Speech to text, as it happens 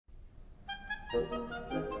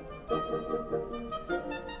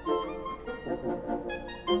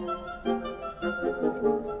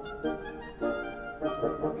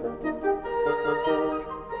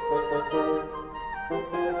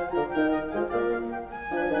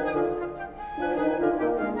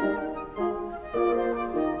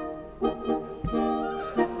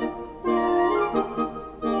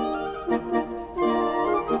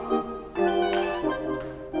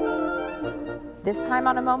This time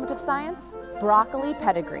on A Moment of Science, broccoli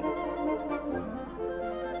pedigree.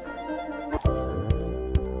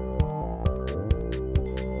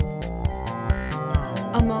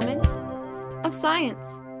 A Moment of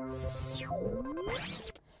Science.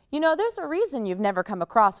 You know, there's a reason you've never come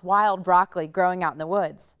across wild broccoli growing out in the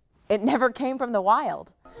woods. It never came from the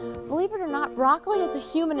wild. Believe it or not, broccoli is a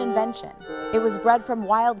human invention. It was bred from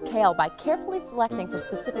wild kale by carefully selecting for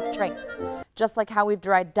specific traits, just like how we've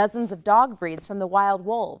derived dozens of dog breeds from the wild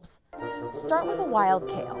wolves. Start with a wild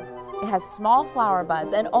kale. It has small flower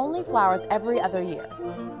buds and only flowers every other year.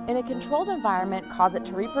 In a controlled environment, cause it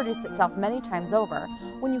to reproduce itself many times over.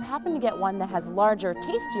 When you happen to get one that has larger,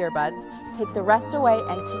 tastier buds, take the rest away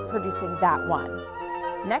and keep producing that one.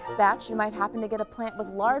 Next batch, you might happen to get a plant with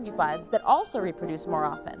large buds that also reproduce more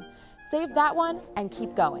often. Save that one and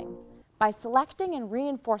keep going. By selecting and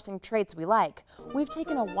reinforcing traits we like, we've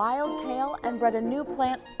taken a wild kale and bred a new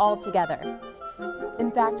plant altogether.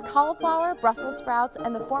 In fact, cauliflower, Brussels sprouts,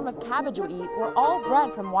 and the form of cabbage we eat were all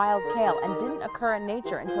bred from wild kale and didn't occur in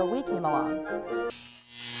nature until we came along.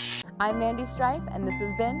 I'm Mandy Striph, and this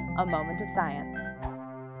has been A Moment of Science.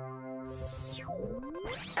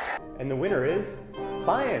 And the winner is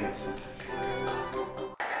science.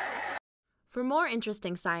 For more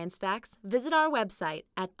interesting science facts, visit our website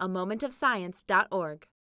at amomentofscience.org.